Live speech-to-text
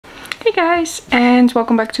Hey guys, and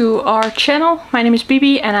welcome back to our channel. My name is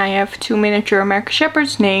Bibi and I have two miniature American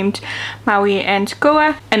Shepherds named Maui and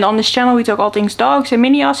Koa. And on this channel we talk all things dogs and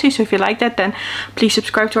Mini Aussies, so if you like that then please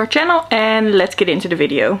subscribe to our channel and let's get into the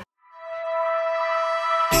video.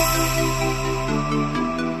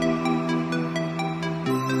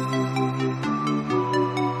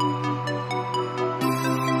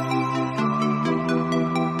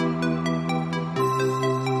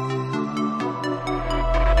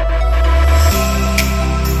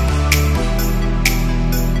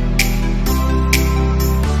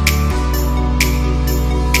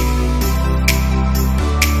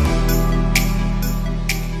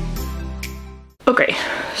 Okay,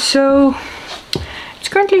 so it's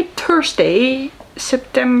currently Thursday,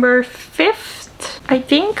 September 5th, I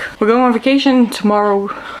think. We're going on vacation tomorrow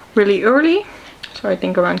really early, so I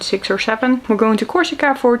think around 6 or 7. We're going to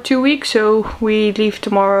Corsica for 2 weeks, so we leave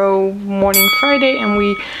tomorrow morning Friday and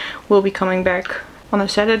we will be coming back on a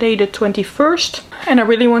Saturday the 21st. And I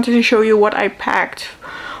really wanted to show you what I packed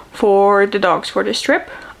for the dogs for this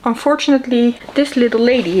trip. Unfortunately, this little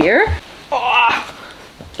lady here,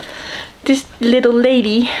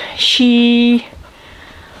 she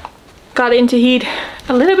got into heat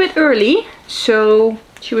a little bit early, so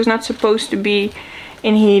she was not supposed to be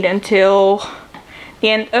in heat until the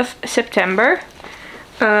end of September.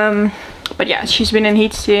 But yeah, she's been in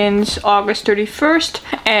heat since August 31st,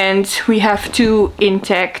 and we have two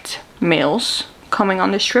intact males coming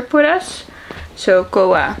on this trip with us. So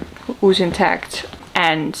Koa, who's intact,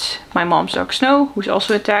 and my mom's dog Snow, who's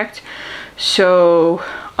also intact. So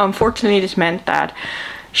unfortunately this meant that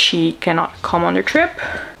she cannot come on the trip,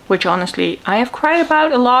 which honestly I have cried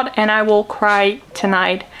about a lot, and I will cry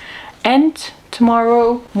tonight and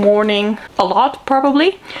tomorrow morning a lot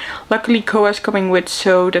probably. Luckily Koa's coming with,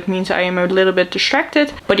 so that means I am a little bit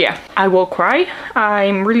distracted, but yeah, I will cry.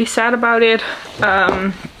 I'm really sad about it,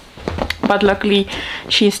 but luckily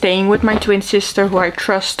she's staying with my twin sister who I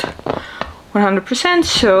trust 100%,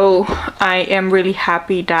 so I am really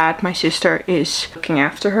happy that my sister is looking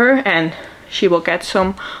after her and she will get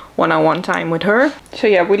some one-on-one time with her. So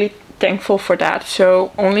yeah, really thankful for that.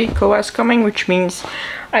 So only Koa is coming, which means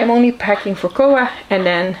I'm only packing for Koa, and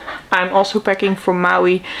then I'm also packing for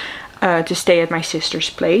Maui to stay at my sister's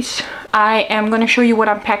place. I am gonna show you what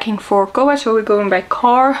I'm packing for Koa. So we're going by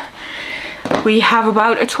car. We have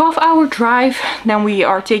about a 12-hour drive, then we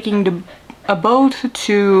are taking a boat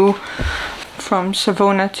from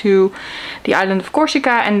Savona to the island of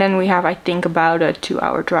Corsica, and then we have, I think, about a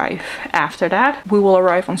 2-hour drive after that. We will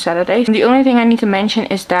arrive on Saturday. And the only thing I need to mention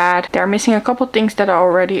is that they're missing a couple things that are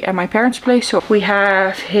already at my parents' place. So we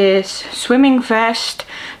have his swimming vest,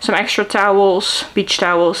 some extra towels, beach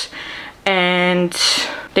towels, and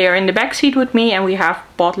they are in the back seat with me, and we have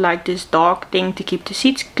bought like this dog thing to keep the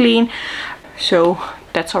seats clean. So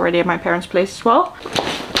that's already at my parents' place as well.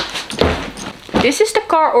 This is the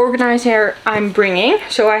car organizer I'm bringing.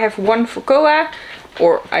 So I have one for Koa,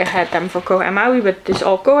 or I had them for Koa and Maui, but this is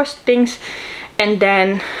all Koa's things. And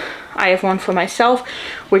then I have one for myself,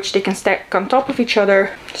 which they can stack on top of each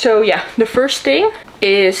other. So yeah, the first thing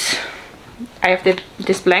is I have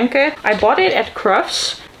this blanket. I bought it at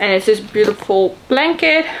Crufts, and it's this beautiful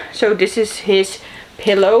blanket. So this is his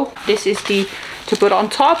pillow. This is to put on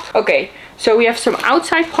top. Okay. So we have some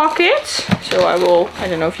outside pockets. So I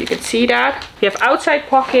don't know if you can see that. We have outside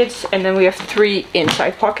pockets, and then we have 3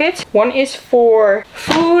 inside pockets. One is for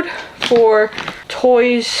food, for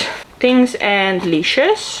toys, things, and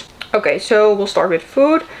leashes. Okay, so we'll start with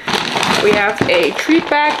food. We have a treat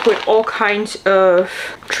bag with all kinds of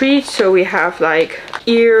treats. So we have like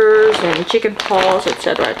ears and chicken paws,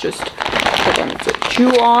 etc. just for them to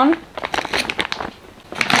chew on.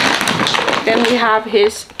 Then we have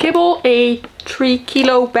his kibble, a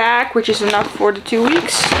 3-kilo bag, which is enough for the 2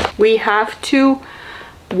 weeks. We have 2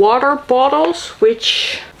 water bottles,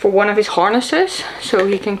 which for one of his harnesses, so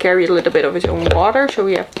he can carry a little bit of his own water. So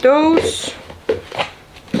we have those.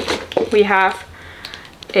 We have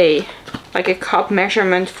a cup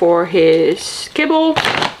measurement for his kibble.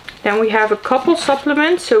 Then we have a couple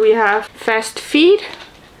supplements. So we have Fast Feed,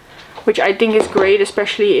 which I think is great,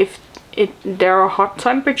 especially if there are hot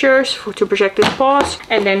temperatures to protect his paws.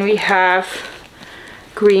 And then we have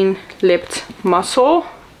Green Lipped Muscle,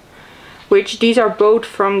 which these are both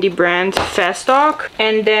from the brand Fast Dog.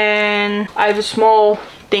 And then I have a small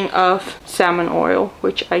thing of salmon oil,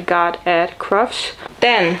 which I got at Crufts.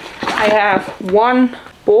 Then I have one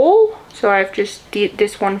bowl. So I have just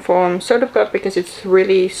this one from Soda Pop because it's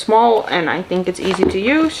really small and I think it's easy to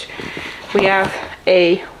use. We have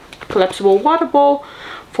a collapsible water bowl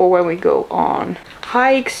for when we go on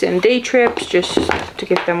hikes and day trips, just to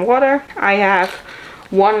give them water. I have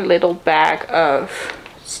one little bag of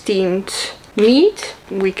steamed meat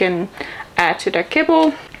we can add to their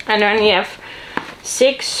kibble, and then we have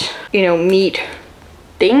 6, you know, meat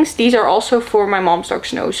things. These are also for my mom's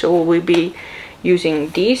dog's nose, so we'll be using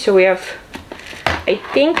these. So we have, I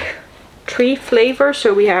think, 3 flavors.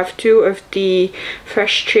 So we have 2 of the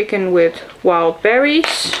fresh chicken with wild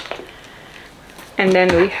berries, and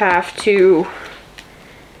then we have 2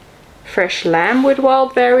 fresh lamb with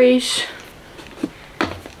wild berries,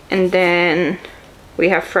 and then we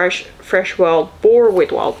have fresh wild boar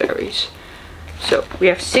with wild berries. So we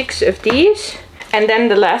have 6 of these. And then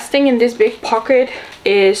the last thing in this big pocket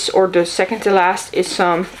is, or the second to last, is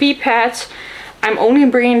some pee pads. I'm only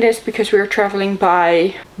bringing this because we're traveling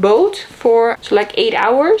by boat for like 8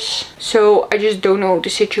 hours. So I just don't know the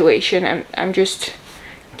situation, and I'm just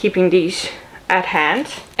keeping these at hand.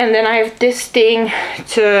 And then I have this thing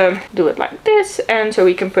to do it like this, and so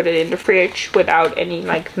we can put it in the fridge without any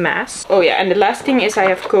like mess. Oh yeah, and the last thing is I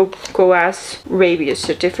have Koa's rabies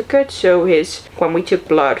certificate. So when we took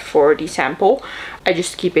blood for the sample, I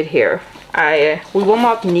just keep it here. We will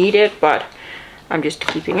not need it, but I'm just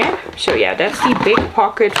keeping it. So yeah, that's the big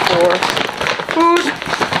pocket for food.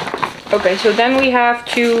 Okay, so then we have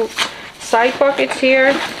 2 side pockets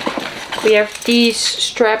here. We have these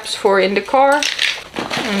straps for in the car,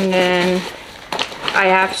 and then I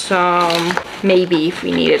have some, maybe if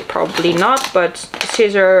we need it, probably not, but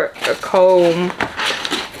scissor, a comb,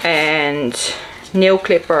 and nail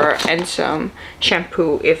clipper, and some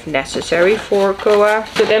shampoo if necessary for Koa.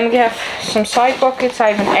 So then we have some side pockets.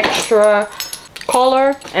 I have an extra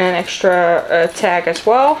collar and an extra tag as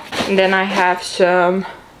well, and then I have some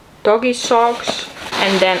doggy socks,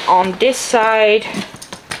 and then on this side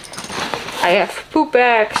I have poop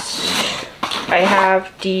bags. I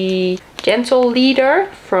have the gentle leader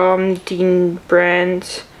from the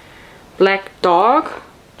brand Black Dog.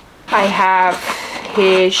 I have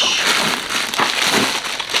his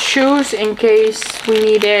shoes in case we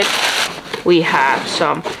need it. We have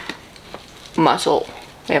some muzzle.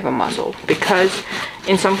 We have a muzzle because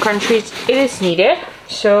in some countries it is needed.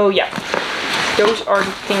 So yeah, those are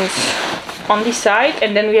the things on the side.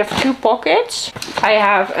 And then we have 2 pockets. I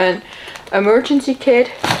have an emergency kit.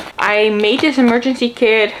 I made this emergency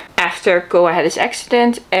kit after Koa had his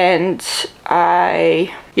accident, and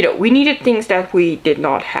we needed things that we did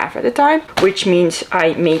not have at the time, which means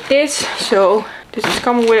I made this. So this is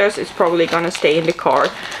coming with us. It's probably gonna stay in the car.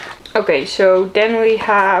 Okay, so then we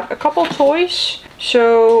have a couple toys.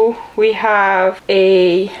 So we have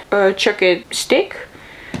a chuck it stick.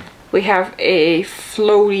 We have a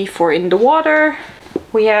floaty for in the water.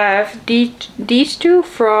 We have these 2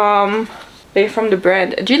 from the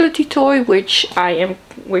brand Agility Toy, which I'm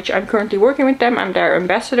currently working with them. I'm their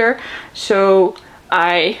ambassador, so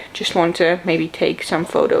I just want to maybe take some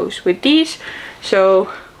photos with these.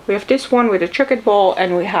 So we have this one with a chuck it ball,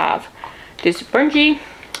 and we have this bungee.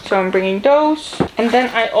 So I'm bringing those. And then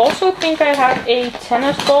I also think I have a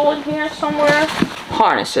tennis ball in here somewhere.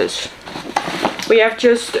 Harnesses. We have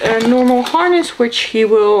just a normal harness, which he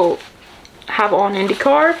will have on in the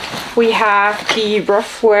car. We have the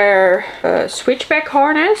Roughwear switchback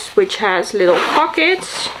harness, which has little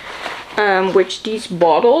pockets, which these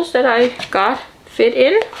bottles that I got fit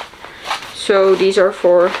in. So these are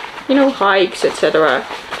for, you know, hikes, etc.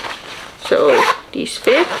 So these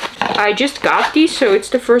fit. I just got these, so it's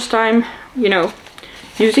the first time, you know,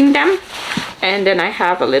 using them. And then I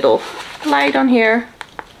have a little light on here.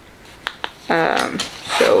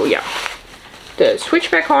 So yeah, the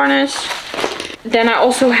switchback harness. Then I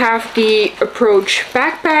also have the Approach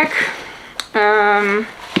backpack,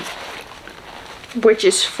 which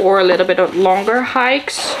is for a little bit of longer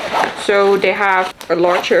hikes. So they have a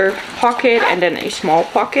larger pocket and then a small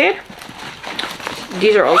pocket.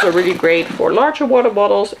 These are also really great for larger water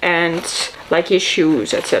bottles and like his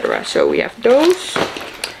shoes, etc. So we have those.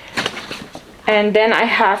 And then I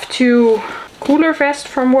have 2 cooler vests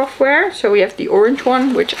from Roughwear. So we have the orange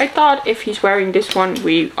one, which I thought if he's wearing this one,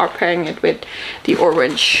 we are pairing it with the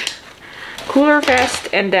orange cooler vest.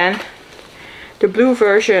 And then the blue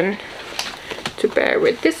version to pair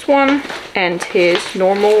with this one and his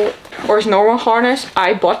normal harness.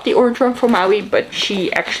 I bought the orange one for Maui, but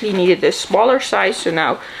she actually needed a smaller size, so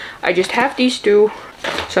now I just have these 2,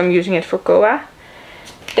 so I'm using it for Koa.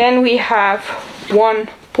 Then we have 1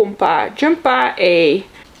 pompa jumpa, a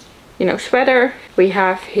sweater. We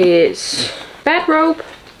have his bathrobe,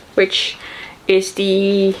 which is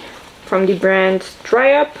from the brand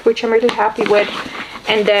Dry Up, which I'm really happy with.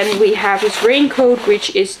 And then we have his raincoat,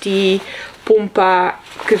 which is the pompa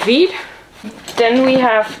kefir. Then we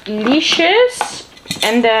have leashes,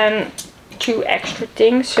 and then 2 extra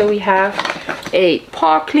things. So we have a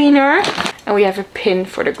paw cleaner, and we have a pin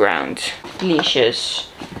for the ground leashes.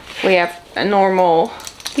 We have a normal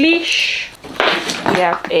leash, we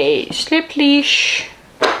have a slip leash,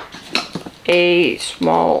 a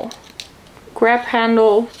small grab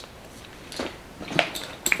handle.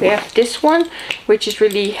 We have this one, which is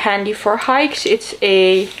really handy for hikes. It's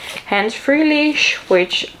a hands-free leash,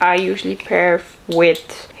 which I usually pair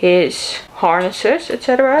with his harnesses,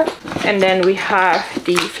 etc. And then we have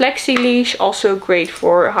the flexi leash, also great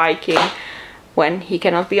for hiking when he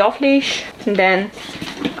cannot be off leash. And then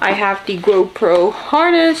I have the GoPro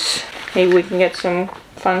harness. Maybe we can get some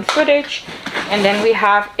fun footage. And then we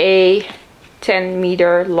have a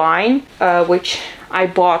 10-meter line, which I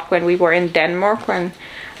bought when we were in Denmark, when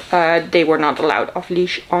they were not allowed off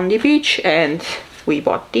leash on the beach, and we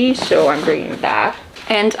bought these, so I'm bringing that.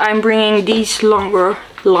 And I'm bringing these longer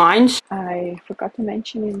lines. I forgot to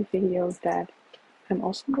mention in the video that I'm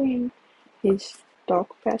also bringing his dog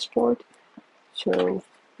passport. So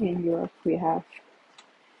in Europe we have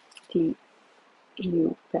the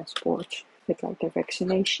EU passport with like their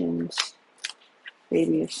vaccinations,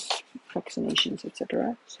 various vaccinations,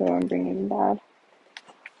 etc. So I'm bringing that.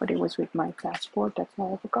 But it was with my passport, that's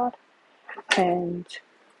why I forgot. And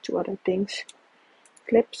 2 other things.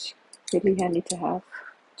 Clips, really handy to have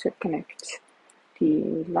to connect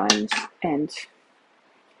the lines, and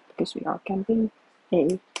because we are camping,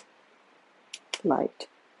 a light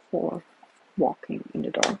for walking in the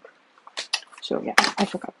dark. So yeah, I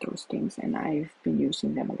forgot those things and I've been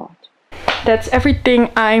using them a lot. That's everything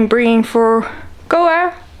I'm bringing for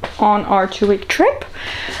Koa on our 2-week trip.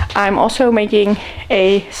 I'm also making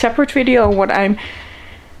a separate video on what I'm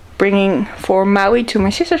bringing for Maui to my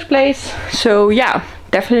sister's place. So yeah,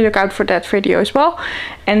 definitely look out for that video as well.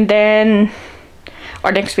 And then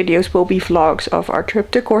our next videos will be vlogs of our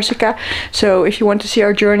trip to Corsica. So if you want to see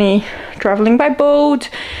our journey traveling by boat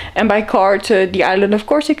and by car to the island of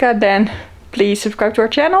Corsica, then please subscribe to our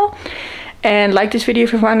channel and like this video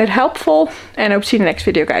if you found it helpful. And I hope to see you in the next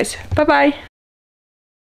video, guys. Bye bye.